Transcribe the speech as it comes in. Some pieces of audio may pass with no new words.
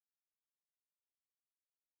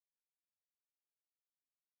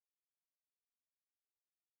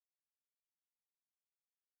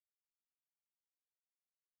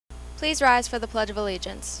Please rise for the Pledge of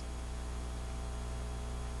Allegiance.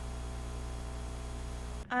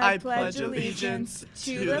 I pledge allegiance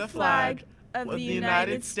to the flag of the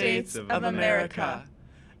United States of America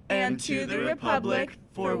and to the republic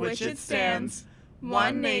for which it stands,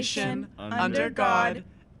 one nation, under God,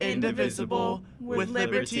 indivisible, with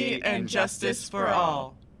liberty and justice for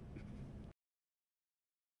all.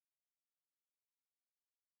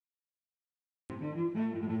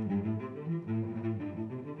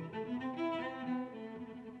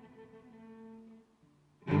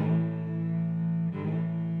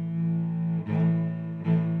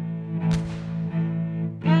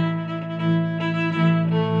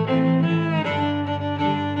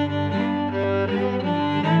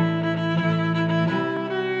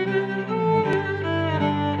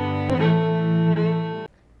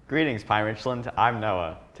 Greetings, Pine-Richland. I'm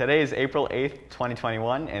Noah. Today is April 8th,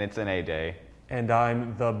 2021, and it's an A Day. And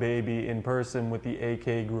I'm the baby in person with the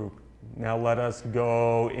AK group. Now let us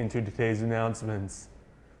go into today's announcements.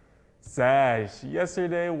 SASH.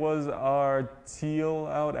 Yesterday was our Teal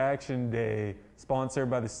Out Action Day, sponsored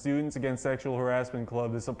by the Students Against Sexual Harassment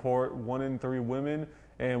Club to support 1 in 3 women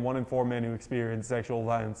and 1 in 4 men who experience sexual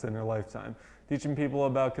violence in their lifetime. Teaching people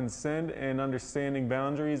about consent and understanding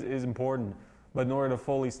boundaries is important. But in order to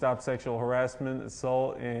fully stop sexual harassment,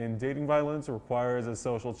 assault, and dating violence requires a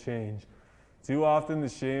social change. Too often, the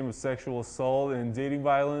shame of sexual assault and dating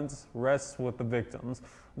violence rests with the victims.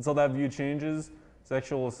 Until that view changes,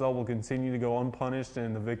 sexual assault will continue to go unpunished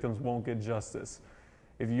and the victims won't get justice.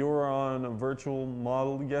 If you were on a virtual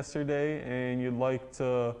model yesterday and you'd like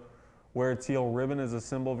to wear a teal ribbon as a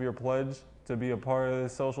symbol of your pledge to be a part of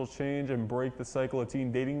this social change and break the cycle of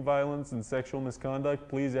teen dating violence and sexual misconduct,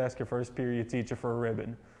 please ask your first period teacher for a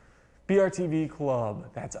ribbon. PRTV Club,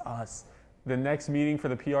 that's us. The next meeting for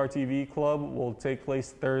the PRTV Club will take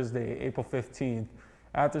place Thursday, April 15th,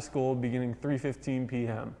 after school beginning 3:15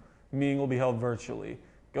 p.m. The meeting will be held virtually.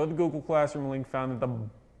 Go to the Google Classroom link found at the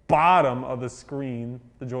bottom of the screen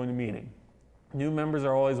to join the meeting. New members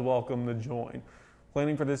are always welcome to join.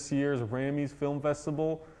 Planning for this year's Rammies Film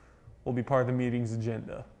Festival will be part of the meeting's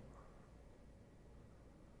agenda.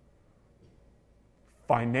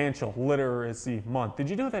 Financial Literacy Month. Did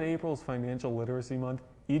you know that April is Financial Literacy Month?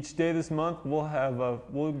 Each day this month, we're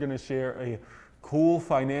going to share a cool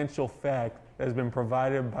financial fact that has been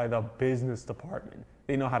provided by the business department.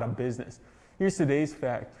 They know how to business. Here's today's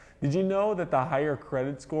fact. Did you know that the higher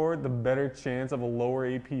credit score, the better chance of a lower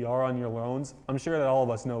APR on your loans? I'm sure that all of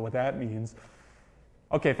us know what that means.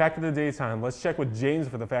 Okay, fact of the day time. Let's check with James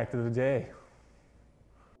for the fact of the day.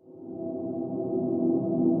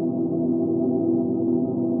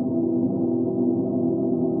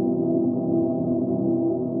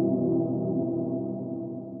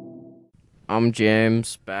 I'm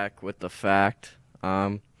James, back with the fact.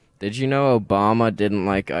 Did you know Obama didn't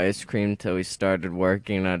like ice cream till he started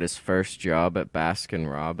working at his first job at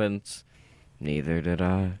Baskin-Robbins? Neither did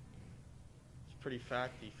I. It's pretty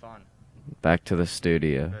facty fun. Back to the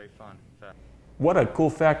studio. Very fun. What a cool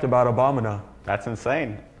fact about Obama. That's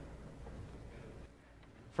insane.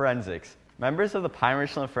 Forensics. Members of the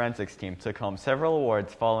Pine-Richland Forensics team took home several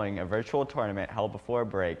awards following a virtual tournament held before a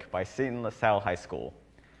break by Seton LaSalle High School.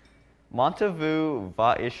 Montevu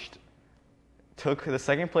Vaisht took the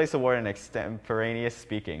second place award in extemporaneous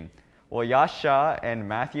speaking, while Yash Shah and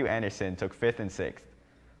Matthew Anderson took 5th and 6th,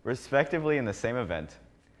 respectively in the same event.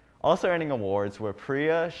 Also earning awards were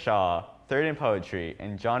Priya Shah, 3rd in poetry,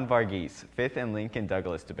 and John Varghese, 5th in Lincoln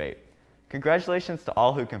Douglas debate. Congratulations to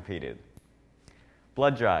all who competed.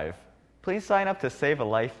 Blood Drive. Please sign up to save a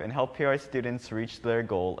life and help PR students reach their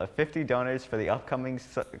goal of 50 donors for the upcoming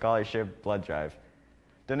scholarship blood drive.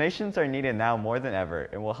 Donations are needed now more than ever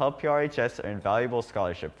and will help PRHS earn valuable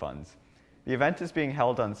scholarship funds. The event is being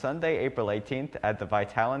held on Sunday, April 18th at the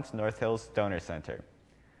Vitalance North Hills Donor Center.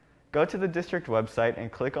 Go to the district website and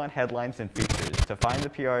click on Headlines and Features to find the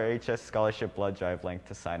PRHS Scholarship Blood Drive link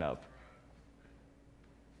to sign up.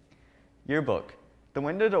 Yearbook. The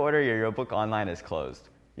window to order your yearbook online is closed.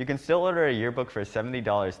 You can still order a yearbook for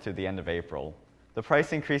 $70 to the end of April. The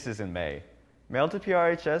price increases in May. Mail to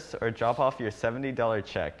PRHS or drop off your $70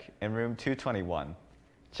 check in room 221.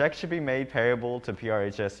 Check should be made payable to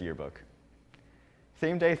PRHS Yearbook.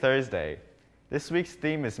 Theme Day Thursday. This week's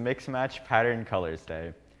theme is Mix Match Pattern Colors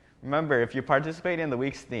Day. Remember, if you participate in the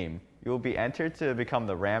week's theme, you will be entered to become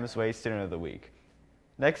the Rams Way Student of the Week.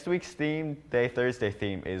 Next week's Theme Day Thursday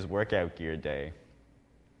theme is Workout Gear Day.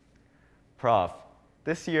 Prof.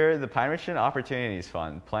 This year, the Pine-Richland Opportunities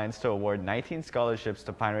Fund plans to award 19 scholarships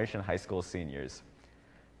to Pine-Richland High School seniors.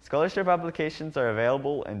 Scholarship applications are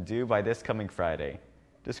available and due by this coming Friday.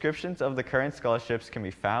 Descriptions of the current scholarships can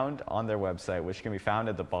be found on their website, which can be found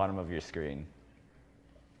at the bottom of your screen.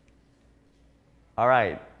 All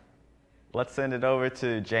right, let's send it over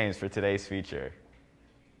to James for today's feature.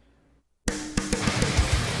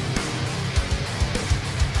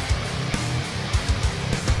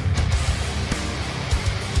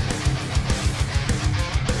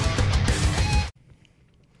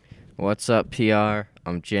 What's up, PR?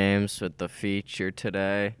 I'm James with the feature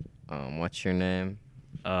today. What's your name?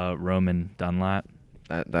 Roman Dunlap.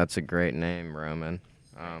 That's a great name, Roman.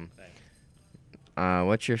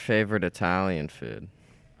 What's your favorite Italian food?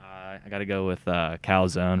 I got to go with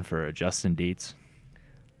calzone for Justin Dietz.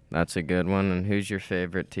 That's a good one. And who's your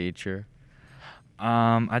favorite teacher?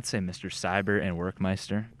 I'd say Mr. Cyber and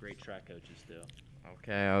Workmeister. Great track coaches too.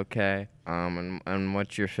 Okay. And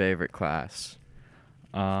what's your favorite class?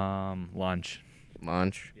 Lunch.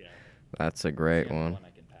 Lunch? Yeah. That's a great That's the one. only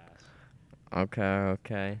I can pass.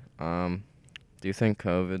 Okay. Do you think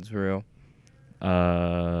COVID's real?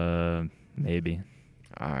 Maybe.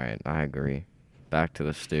 All right, I agree. Back to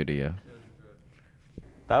the studio.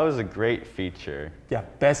 That was a great feature. Yeah,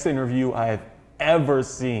 best interview I have ever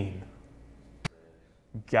seen.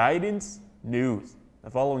 Guidance News. The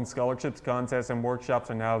following scholarships, contests, and workshops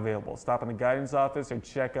are now available. Stop in the guidance office or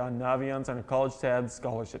check on Navion's under College tab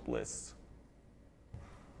scholarship lists.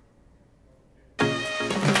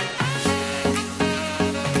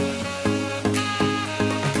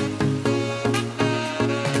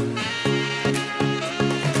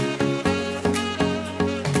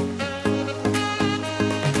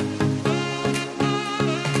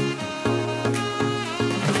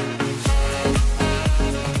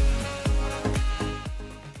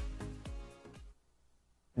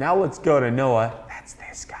 Now let's go to Noah, that's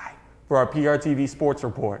this guy, for our PRTV Sports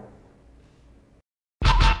Report.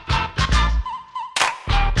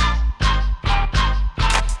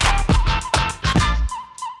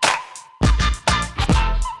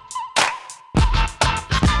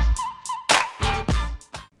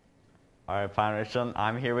 All right, Pine-Richland,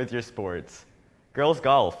 I'm here with your sports. Girls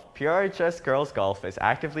Golf. PRHS Girls Golf is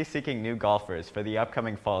actively seeking new golfers for the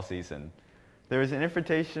upcoming fall season. There is an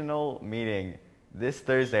invitational meeting this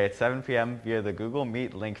Thursday at 7 p.m. via the Google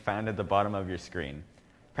Meet link found at the bottom of your screen.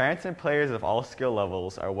 Parents and players of all skill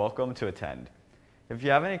levels are welcome to attend. If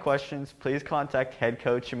you have any questions, please contact head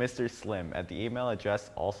coach Mr. Slim at the email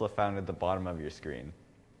address also found at the bottom of your screen.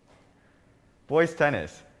 Boys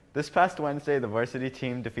tennis. This past Wednesday, the varsity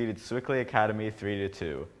team defeated Swickley Academy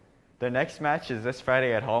 3-2. Their next match is this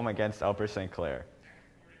Friday at home against Upper St. Clair.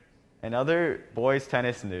 In other boys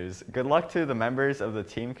tennis news, good luck to the members of the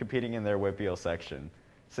team competing in their Whitfield section.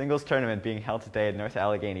 Singles tournament being held today at North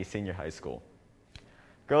Allegheny Senior High School.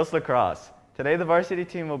 Girls lacrosse. Today the varsity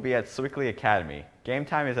team will be at Swickley Academy. Game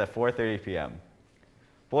time is at 4:30 p.m.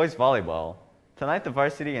 Boys volleyball. Tonight the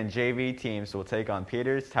varsity and JV teams will take on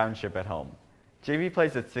Peters Township at home. JV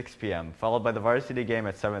plays at 6 p.m., followed by the varsity game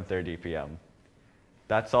at 7:30 p.m.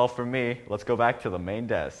 That's all from me. Let's go back to the main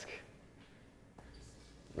desk.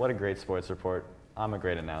 What a great sports report. I'm a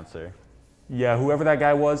great announcer. Yeah, whoever that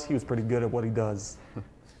guy was, he was pretty good at what he does.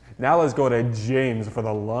 Now let's go to James for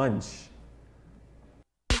the lunch.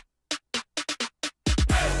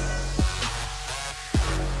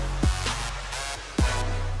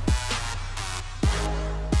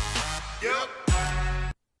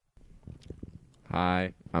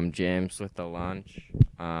 Hi, I'm James with the lunch.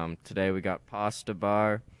 Today we got pasta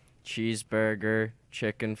bar, cheeseburger,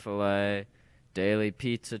 chicken fillet, daily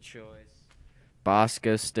pizza choice,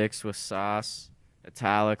 Bosco sticks with sauce,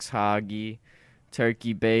 Italics hoggy,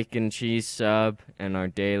 turkey bacon cheese sub, and our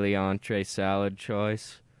daily entree salad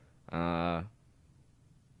choice. Bye.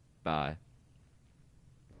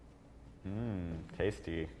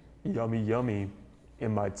 Tasty. Yummy, yummy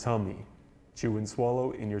in my tummy. Chew and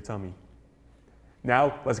swallow in your tummy.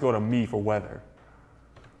 Now let's go to me for weather.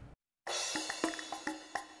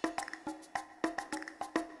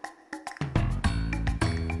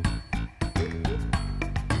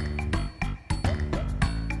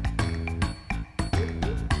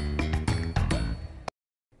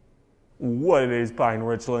 What it is,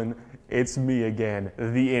 Pine-Richland. It's me again,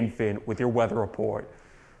 the infant, with your weather report.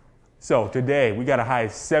 So today we got a high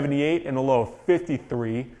of 78 and a low of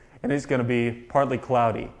 53, and it's going to be partly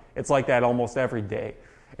cloudy. It's like that almost every day.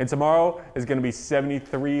 And tomorrow is going to be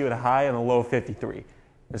 73 with a high and a low of 53.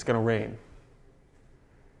 It's going to rain.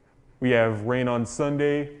 We have rain on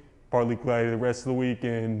Sunday, partly cloudy the rest of the week,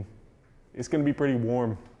 and it's going to be pretty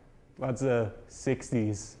warm. Lots of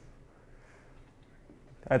 60s.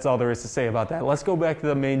 That's all there is to say about that. Let's go back to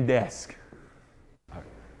the main desk.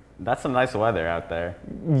 That's some nice weather out there.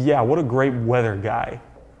 Yeah, what a great weather guy.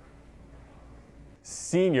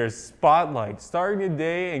 Senior Spotlight. Starting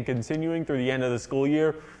today and continuing through the end of the school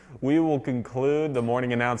year, we will conclude the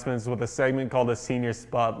morning announcements with a segment called the Senior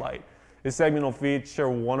Spotlight. This segment will feature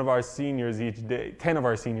one of our seniors each day, 10 of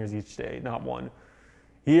our seniors each day, not one.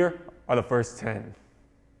 Here are the first 10.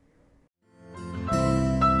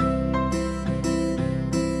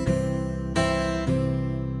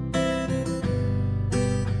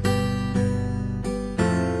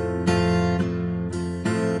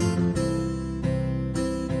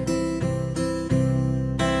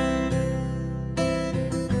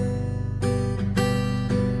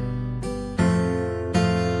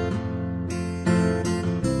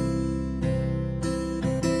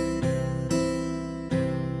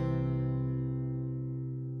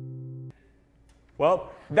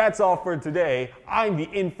 Well, that's all for today. I'm the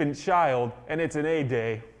infant child, and it's an A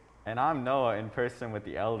day. And I'm Noah in person with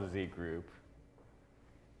the L to Z group.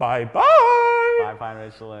 Bye-bye. Bye,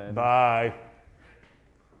 Pine-Richland. Bye.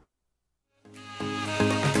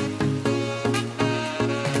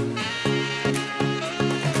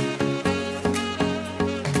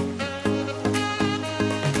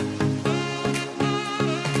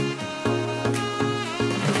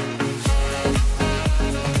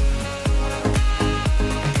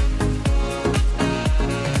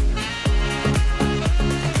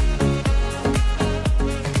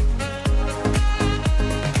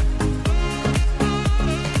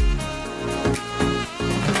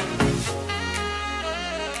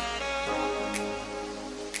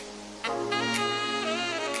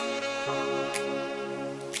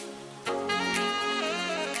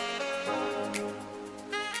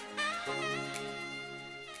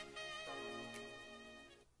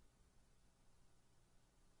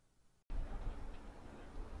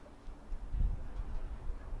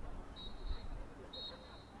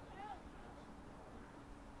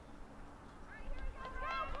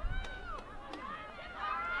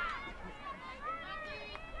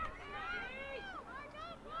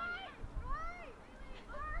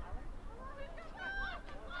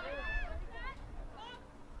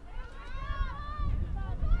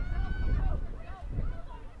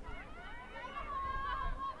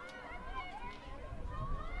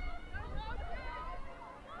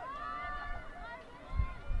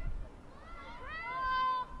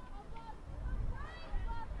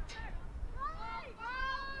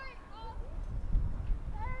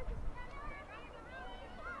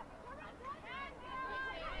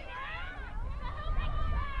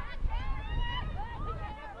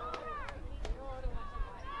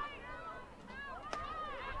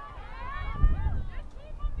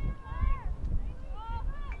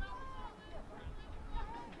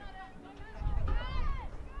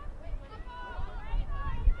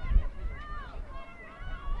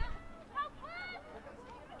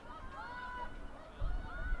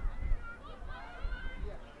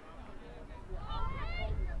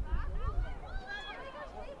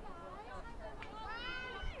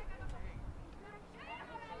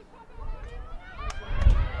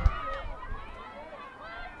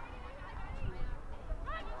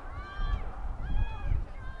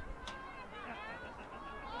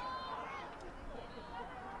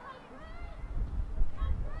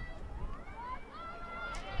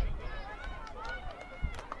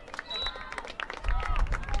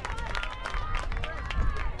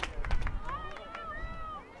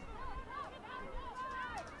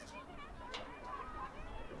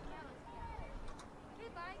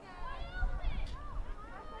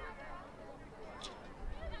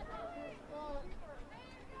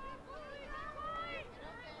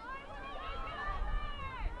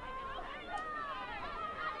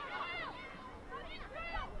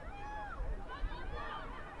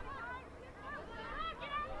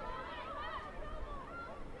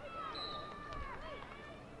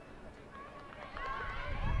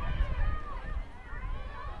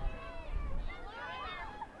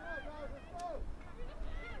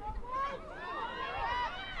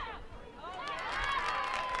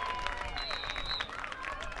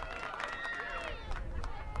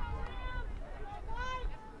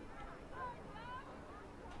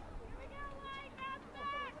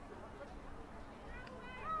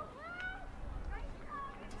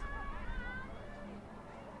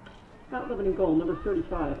 Scott Lebanon goal, number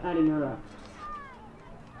 35, adding her up.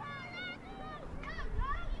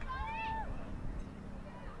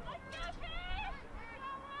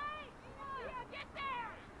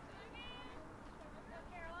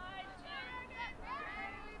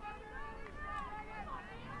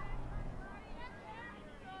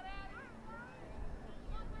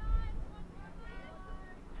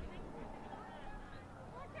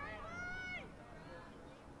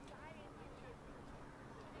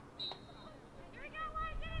 Here we go!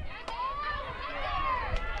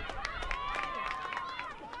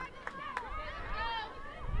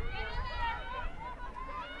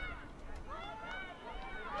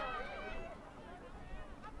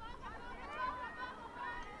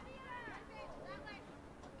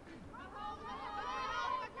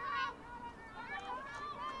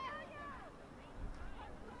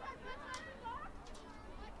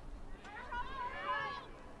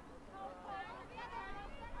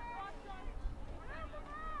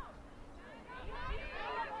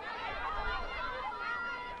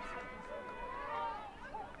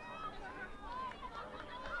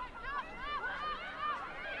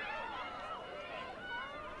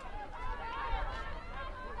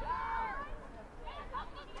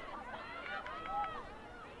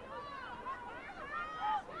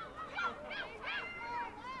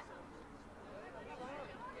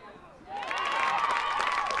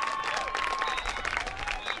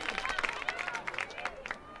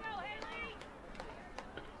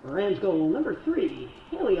 Rams goal number 3,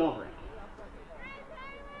 Haley Ulrich.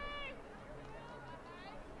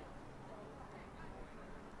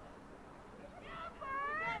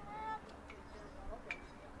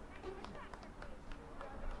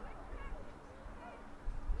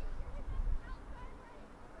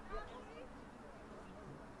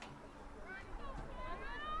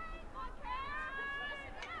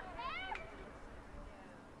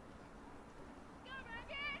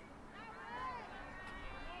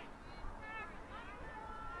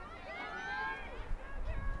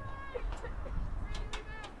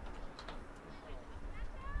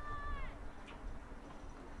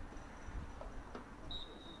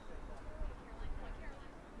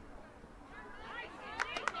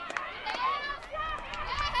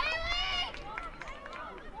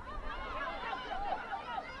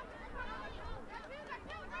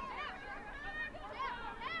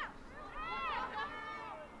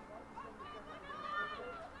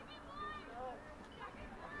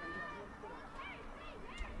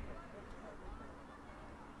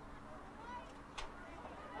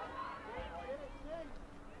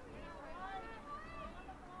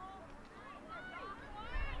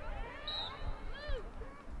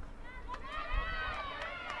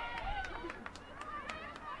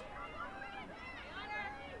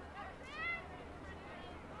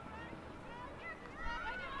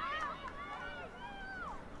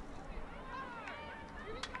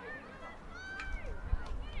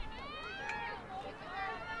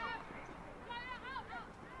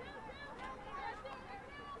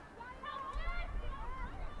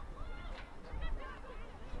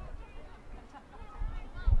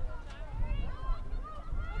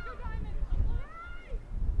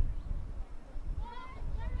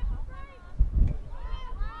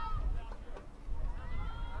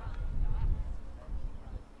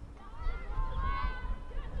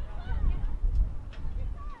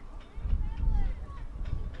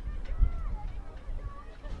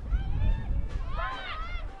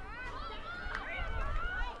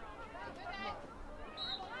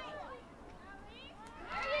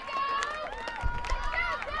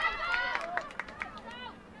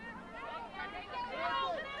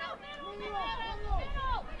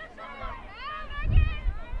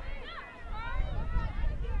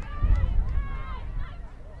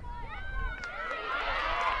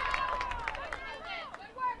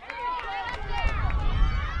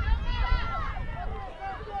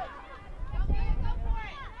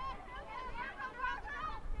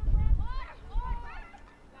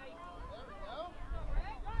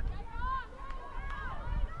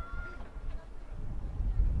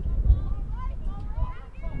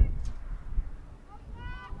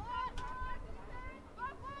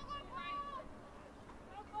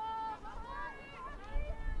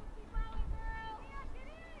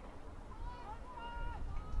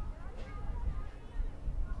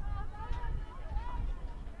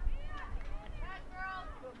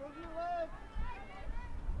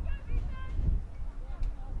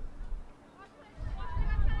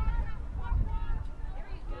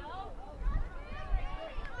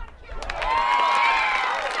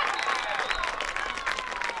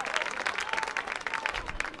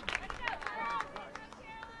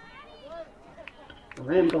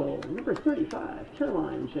 Ram goal number 35,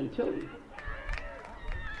 Caroline Gentili.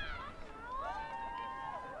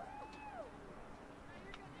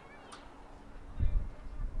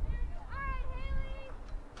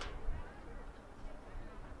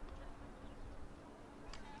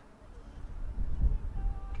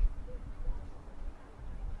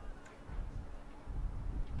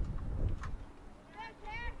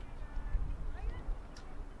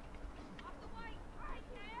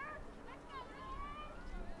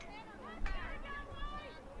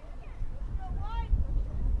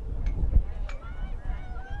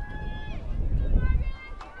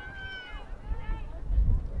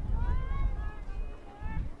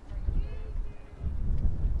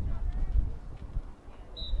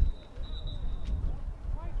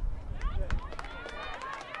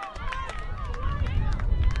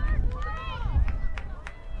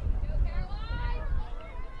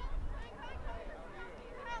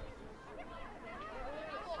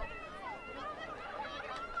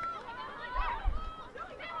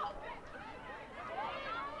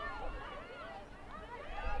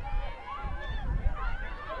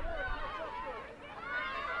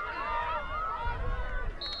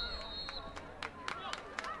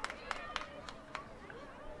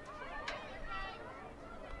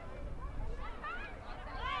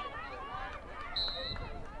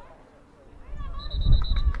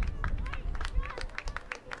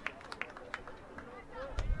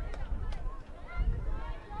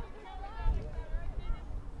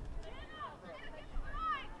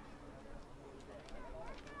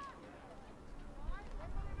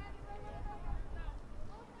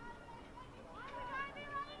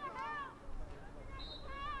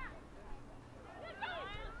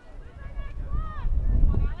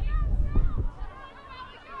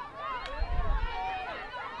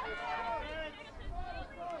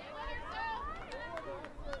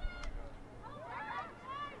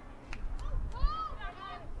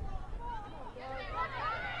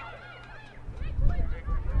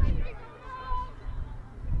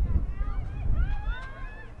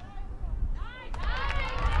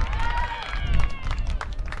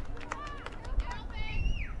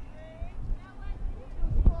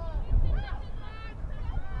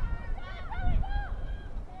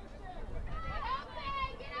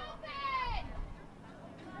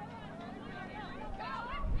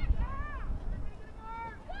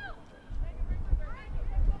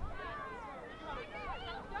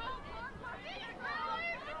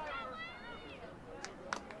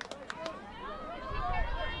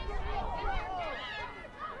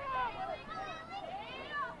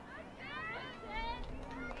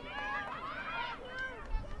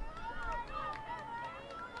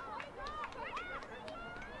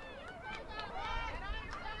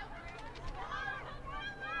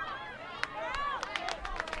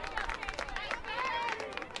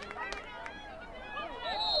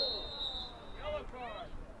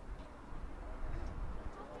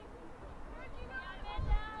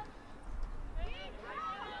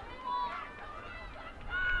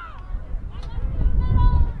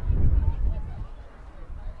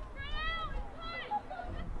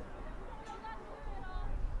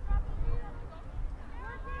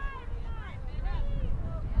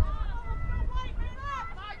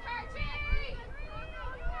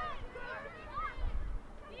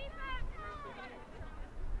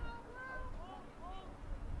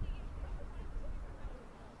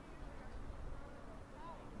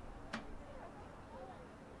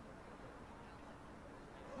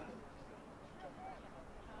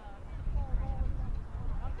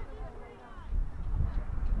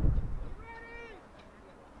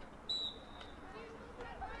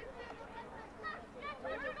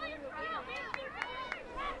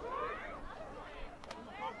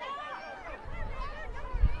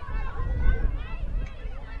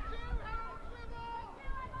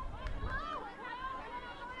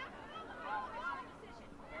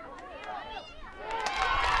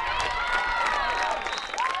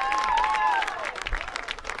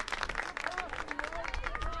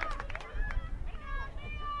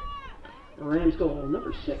 goal,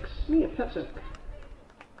 number 6, Mia Petzik.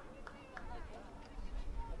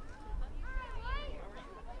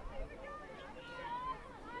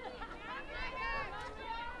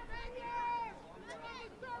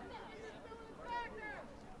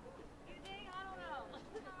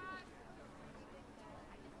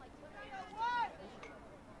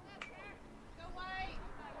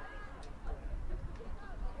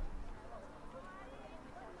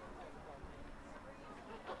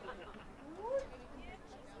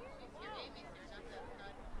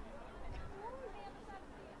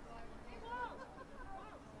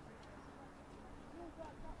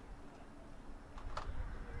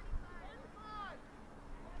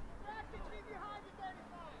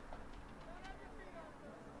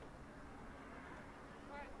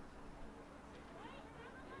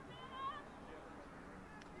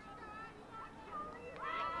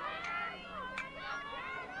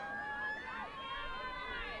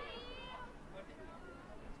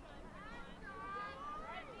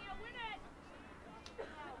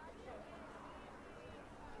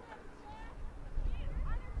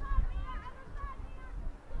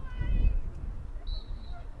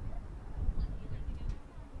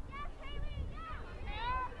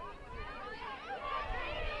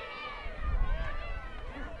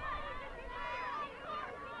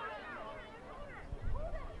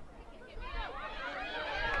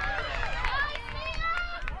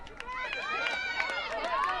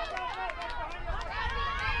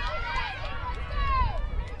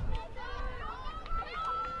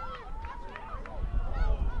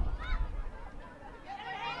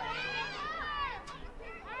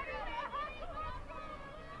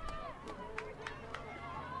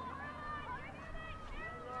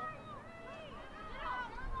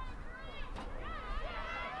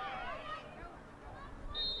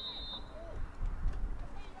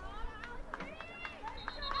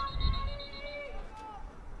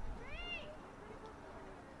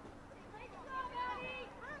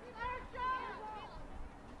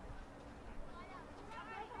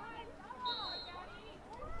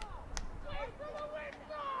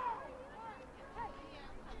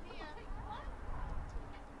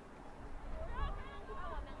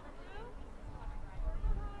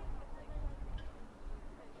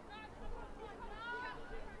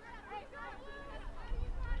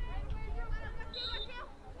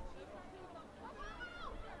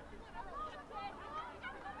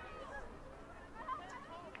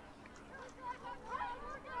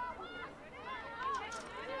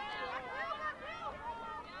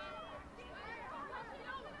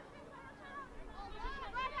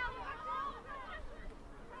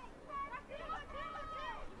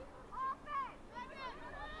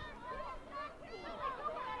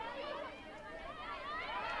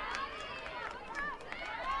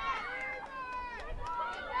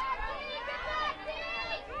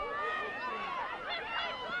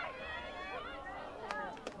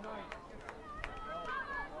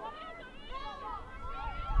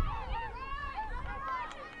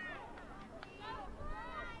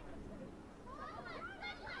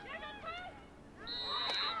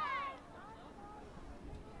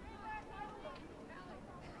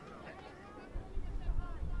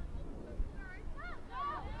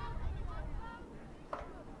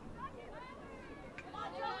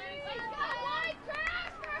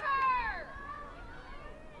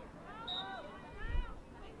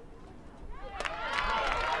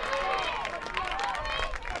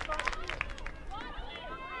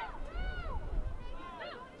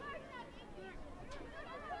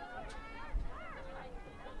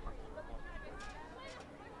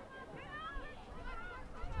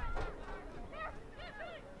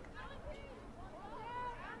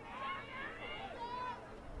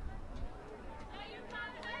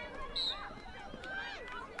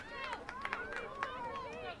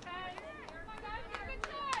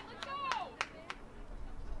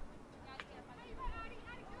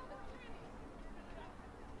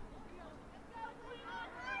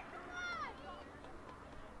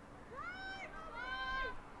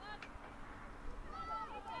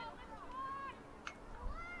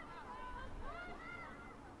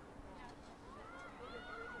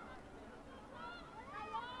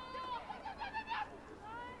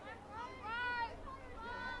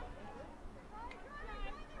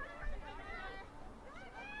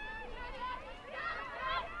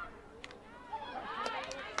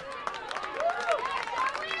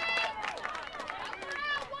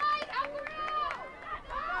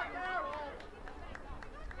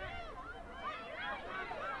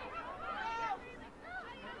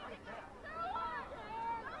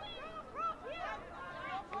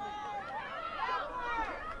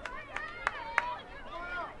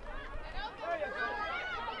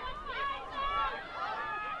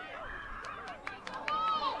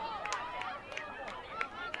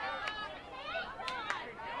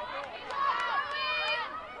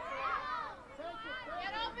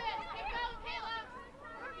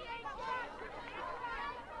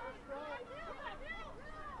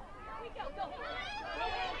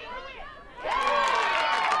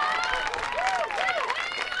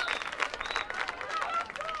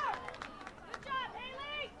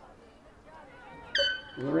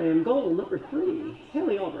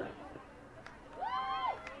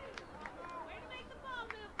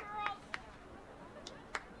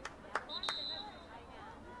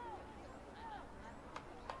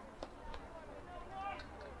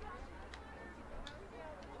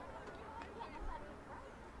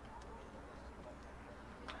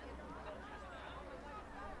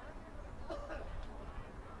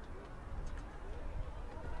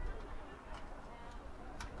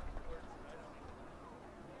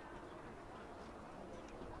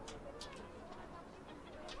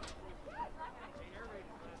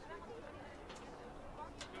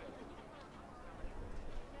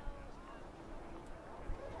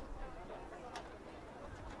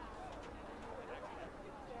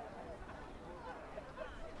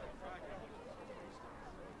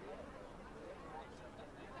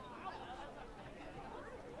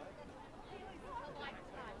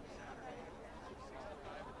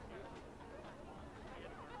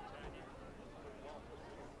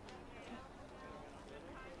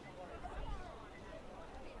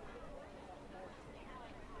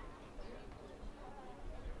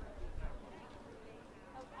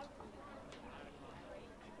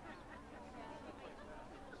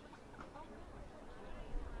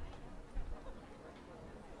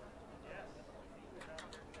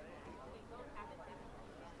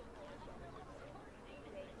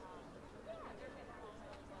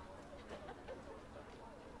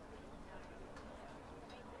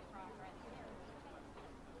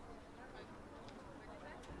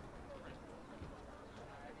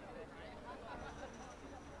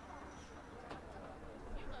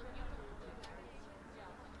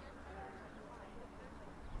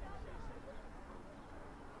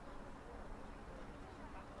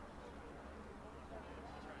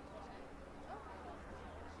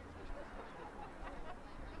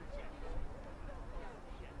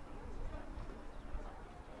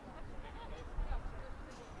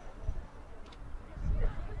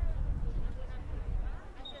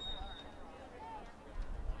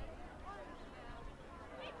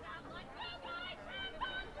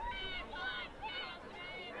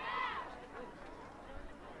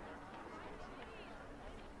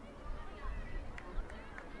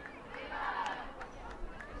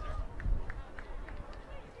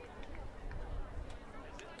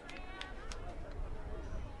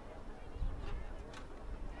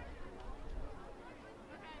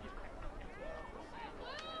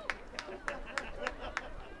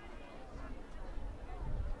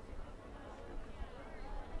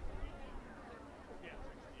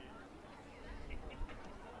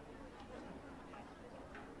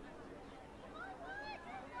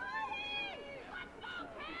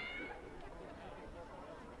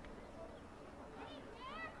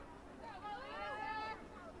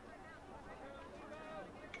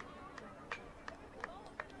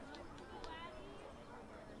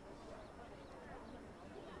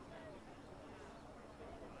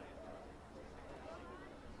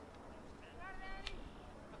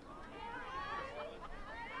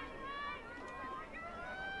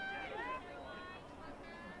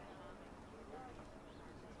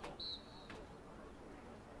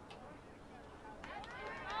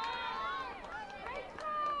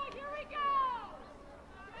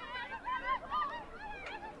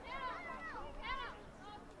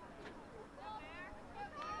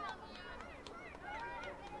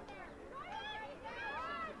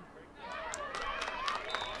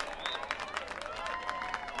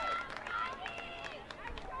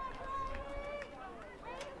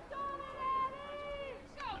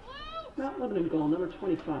 Mount Lebanon goal number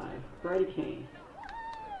 25, Bridie Kane.